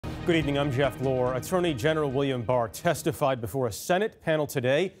Good evening, I'm Jeff Lohr. Attorney General William Barr testified before a Senate panel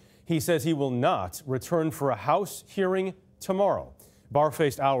today. He says he will not return for a House hearing tomorrow. Barr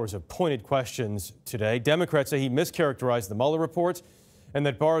faced hours of pointed questions today. Democrats say he mischaracterized the Mueller report and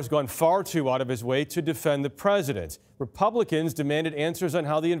that Barr has gone far too out of his way to defend the president. Republicans demanded answers on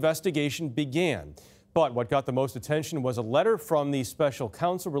how the investigation began. But what got the most attention was a letter from the special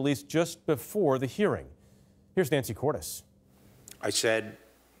counsel released just before the hearing. Here's Nancy Cordes. I said,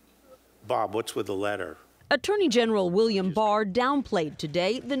 Bob, what's with the letter? Attorney General William Barr downplayed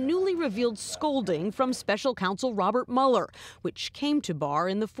today the newly revealed scolding from special counsel Robert Mueller, which came to Barr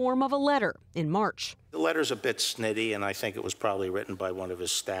in the form of a letter in March. The letter's a bit snitty, and I think it was probably written by one of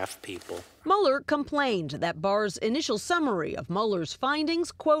his staff people. Mueller complained that Barr's initial summary of Mueller's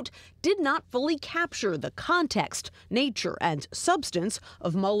findings, quote, did not fully capture the context, nature, and substance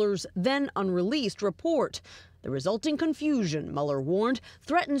of Mueller's then unreleased report. The resulting confusion, Mueller warned,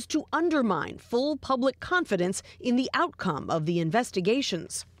 threatens to undermine full public confidence in the outcome of the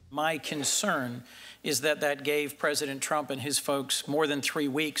investigations. My concern is that that gave President Trump and his folks more than 3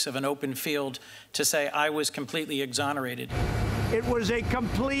 weeks of an open field to say I was completely exonerated. It was a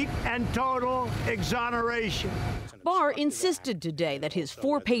complete and total exoneration. Barr insisted today that his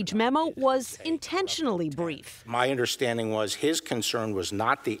 4-page memo was intentionally brief. My understanding was his concern was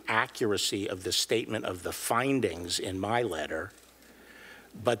not the accuracy of the statement of the findings in my letter,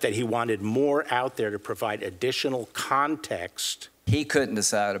 but that he wanted more out there to provide additional context. He couldn't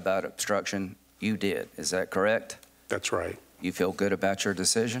decide about obstruction. You did. Is that correct? That's right. You feel good about your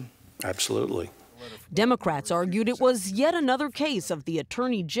decision? Absolutely. Democrats argued it was yet another case of the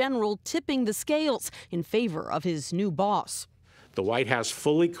Attorney General tipping the scales in favor of his new boss. The White House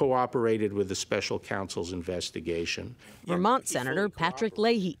fully cooperated with the special counsel's investigation. Vermont Senator Patrick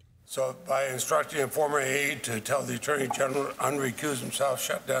Leahy. So by instructing a former aide to tell the Attorney General to unrecuse himself,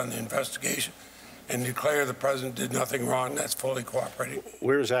 shut down the investigation, and declare the president did nothing wrong, that's fully cooperating.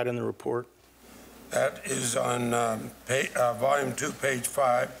 Where is that in the report? That is on volume 2, page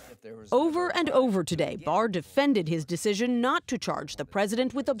 5. Over and over today, Barr defended his decision not to charge the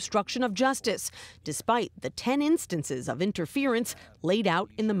president with obstruction of justice, despite the 10 instances of interference laid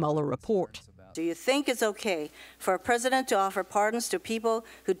out in the Mueller report. Do you think it's okay for a president to offer pardons to people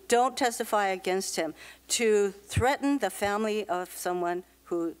who don't testify against him, to threaten the family of someone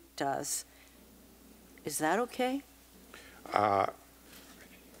who does? Is that okay?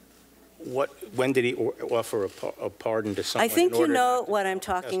 When did he offer a pardon to someone? I think you know what I'm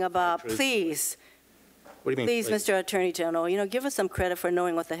talking about. Please. What do you mean? Please, Mr. Attorney General, give us some credit for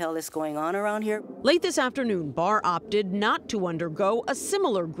knowing what the hell is going on around here. Late this afternoon, Barr opted not to undergo a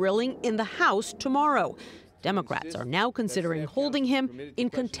similar grilling in the House tomorrow. Democrats are now considering holding him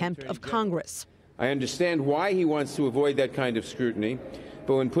in contempt of Congress. I understand why he wants to avoid that kind of scrutiny,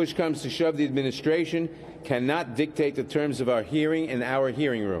 but when push comes to shove, the administration cannot dictate the terms of our hearing in our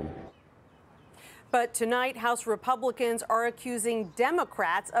hearing room. But tonight, House Republicans are accusing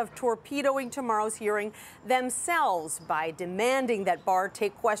Democrats of torpedoing tomorrow's hearing themselves by demanding that Barr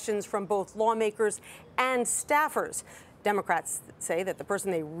take questions from both lawmakers and staffers. Democrats say that the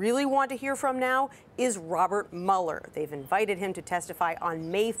person they really want to hear from now is Robert Mueller. They've invited him to testify on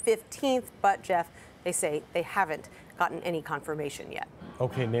May 15th, but, Jeff, they say they haven't gotten any confirmation yet.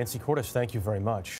 Okay, Nancy Cordes, thank you very much.